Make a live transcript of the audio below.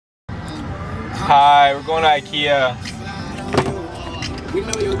Hi, we're going to Ikea.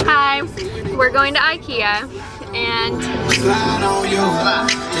 Hi, we're going to Ikea and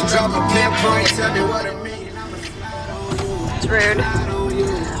it's rude.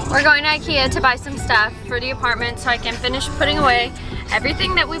 We're going to Ikea to buy some stuff for the apartment so I can finish putting away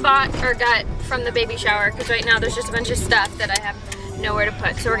everything that we bought or got from the baby shower, because right now there's just a bunch of stuff that I have nowhere to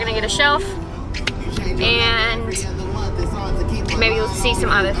put. So we're gonna get a shelf and maybe we'll see some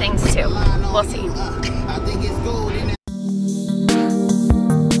other things too. We'll see.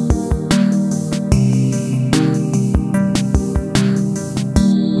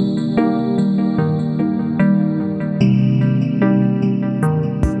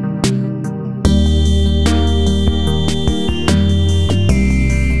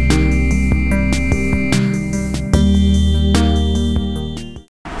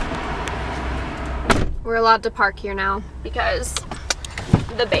 We're allowed to park here now because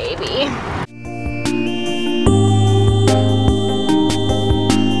the baby.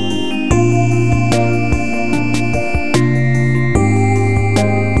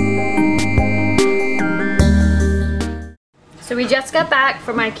 So we just got back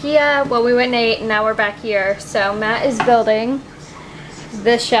from Ikea. Well, we went and ate and now we're back here. So Matt is building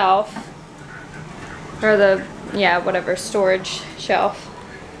the shelf, or the, yeah, whatever, storage shelf.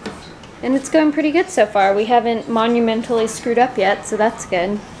 And it's going pretty good so far. We haven't monumentally screwed up yet, so that's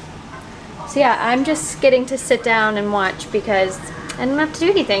good. So yeah, I'm just getting to sit down and watch because I don't have to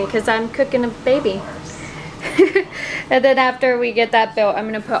do anything because I'm cooking a baby. And then after we get that built, I'm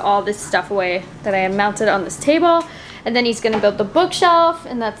gonna put all this stuff away that I have mounted on this table. And then he's gonna build the bookshelf,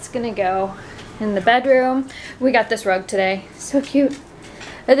 and that's gonna go in the bedroom. We got this rug today, so cute.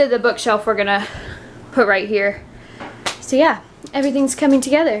 And then the bookshelf we're gonna put right here. So yeah, everything's coming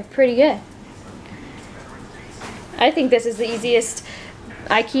together pretty good. I think this is the easiest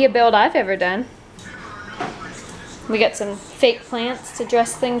Ikea build I've ever done. We got some fake plants to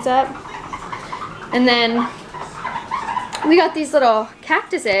dress things up. And then we got these little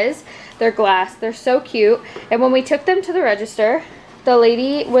cactuses. They're glass. They're so cute. And when we took them to the register, the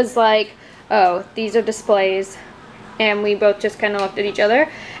lady was like, oh, these are displays. And we both just kind of looked at each other.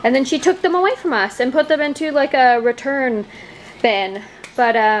 And then she took them away from us and put them into like a return bin.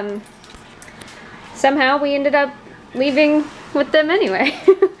 But somehow we ended up leaving with them anyway.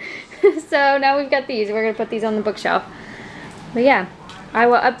 So now we've got these. We're going to put these on the bookshelf. But yeah, I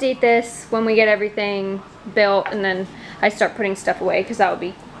will update this when we get everything built and then I start putting stuff away because that would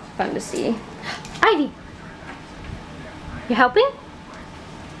be fun to see. Ivy! You helping?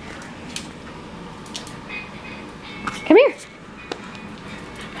 Come here.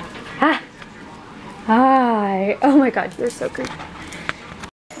 Ah. Hi. Oh my god, you're so creepy.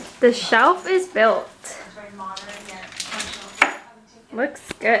 The shelf is built.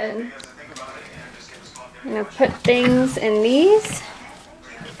 Looks good. I'm gonna put things in these.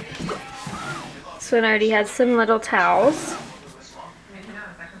 This one already has some little towels.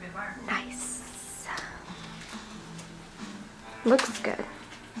 Nice. Looks good.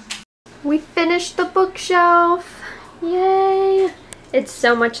 We finished the bookshelf. Yay! It's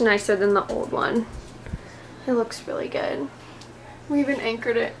so much nicer than the old one. It looks really good. We even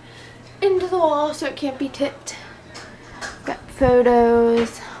anchored it into the wall so it can't be tipped. Got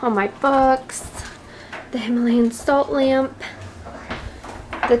photos on my books, the Himalayan salt lamp,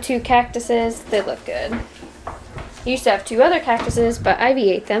 the two cactuses. They look good. I used to have two other cactuses, but Ivy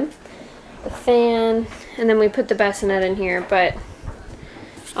ate them. The fan, and then we put the bassinet in here, but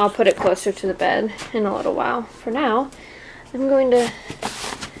I'll put it closer to the bed in a little while. For now, I'm going to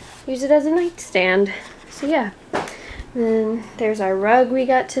use it as a nightstand. So yeah. Then there's our rug we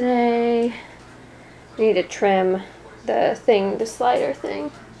got today. I need to trim the thing, the slider thing.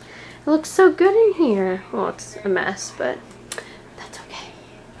 It looks so good in here. Well, it's a mess, but that's okay.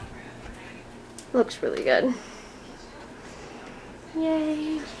 It looks really good.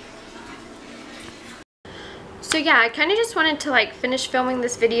 Yay. So yeah, I kind of just wanted to like finish filming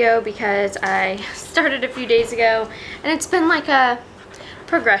this video because I started a few days ago and it's been like a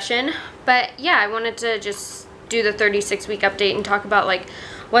progression. But yeah, I wanted to just do the 36-week update and talk about like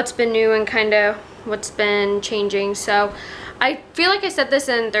what's been new and kind of what's been changing. So I feel like I said this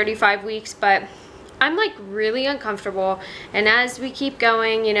in 35 weeks, but I'm like really uncomfortable, and as we keep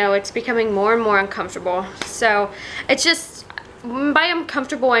going, you know, it's becoming more and more uncomfortable. So it's just, by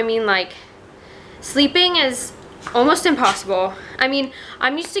uncomfortable I mean like sleeping is almost impossible. I mean,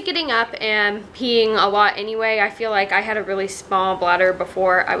 I'm used to getting up and peeing a lot anyway. I feel like I had a really small bladder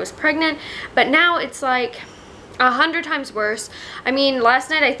before I was pregnant, but now it's like 100 times worse. I mean, last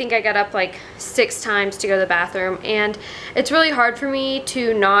night I think I got up like 6 times to go to the bathroom, and it's really hard for me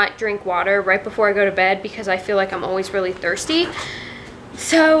to not drink water right before I go to bed because I feel like I'm always really thirsty.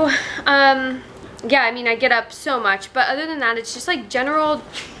 So, yeah, I mean, I get up so much, but other than that, it's just like general,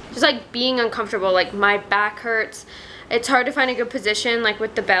 just like being uncomfortable. Like my back hurts. It's hard to find a good position, like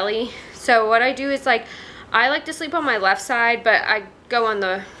with the belly. So what I do is like, I like to sleep on my left side, but I go on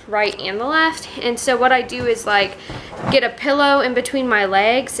the right and the left. And so what I do is like get a pillow in between my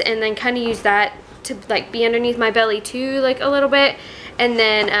legs and then kind of use that to like be underneath my belly too, like a little bit. And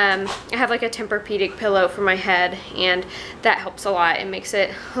then I have like a Tempur-Pedic pillow for my head, and that helps a lot. It makes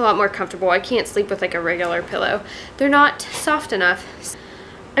it a lot more comfortable. I can't sleep with like a regular pillow. They're not soft enough.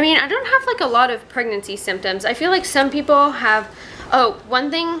 I mean, I don't have like a lot of pregnancy symptoms. I feel like some people have, oh,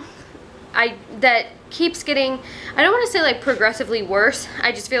 one thing that keeps getting, I don't want to say like progressively worse,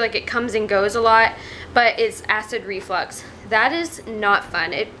 I just feel like it comes and goes a lot, but it's acid reflux. That is not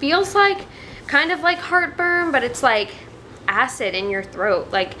fun. It feels like kind of like heartburn, but it's like acid in your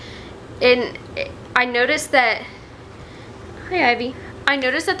throat. Like, I noticed that, hi Ivy, I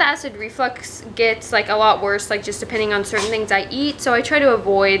noticed that the acid reflux gets like a lot worse, like just depending on certain things I eat. So I try to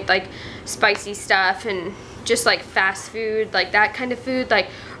avoid like spicy stuff and just like fast food, like that kind of food, like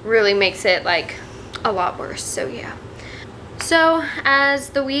really makes it like a lot worse. So yeah. So as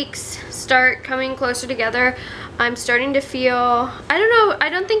the weeks start coming closer together, I'm starting to feel, I don't know, I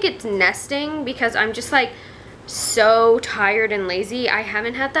don't think it's nesting because I'm just like so tired and lazy. I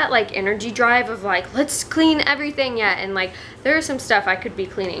haven't had that like energy drive of like, let's clean everything yet, and like there is some stuff I could be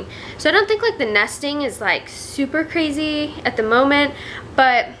cleaning. So I don't think like the nesting is like super crazy at the moment,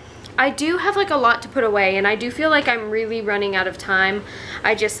 but I do have like a lot to put away, and I do feel like I'm really running out of time.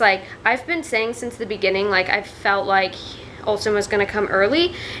 I just like, I've been saying since the beginning, like I felt like Olsen was gonna come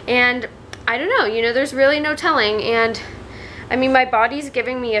early, and I don't know, you know, there's really no telling. And I mean, my body's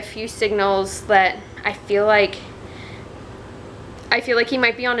giving me a few signals that I feel like he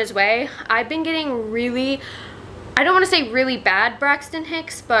might be on his way. I've been getting really, I don't want to say really bad Braxton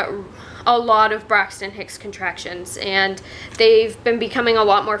Hicks, but a lot of Braxton Hicks contractions, and they've been becoming a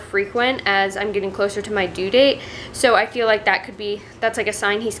lot more frequent as I'm getting closer to my due date. So I feel like that could be, that's like a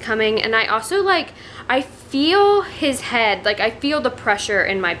sign he's coming. And I also like, I feel his head, like I feel the pressure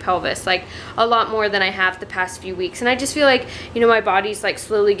in my pelvis like a lot more than I have the past few weeks. And I just feel like, you know, my body's like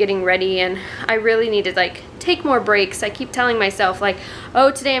slowly getting ready, and I really need to like take more breaks. I keep telling myself like, oh,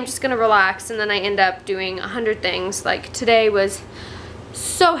 today I'm just gonna relax, and then I end up doing 100 things. Like today was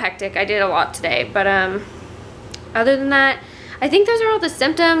so hectic. I did a lot today, but other than that, I think those are all the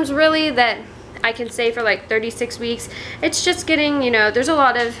symptoms really that I can say for like 36 weeks. It's just getting, you know, there's a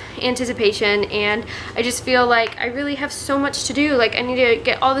lot of anticipation, and I just feel like I really have so much to do. Like I need to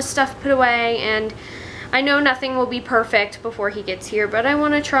get all this stuff put away, and I know nothing will be perfect before he gets here, but I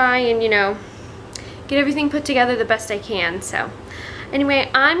want to try and, you know, get everything put together the best I can. So anyway,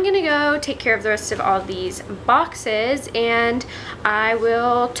 I'm gonna go take care of the rest of all these boxes, and I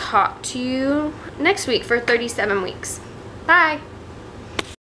will talk to you next week for 37 weeks. Bye.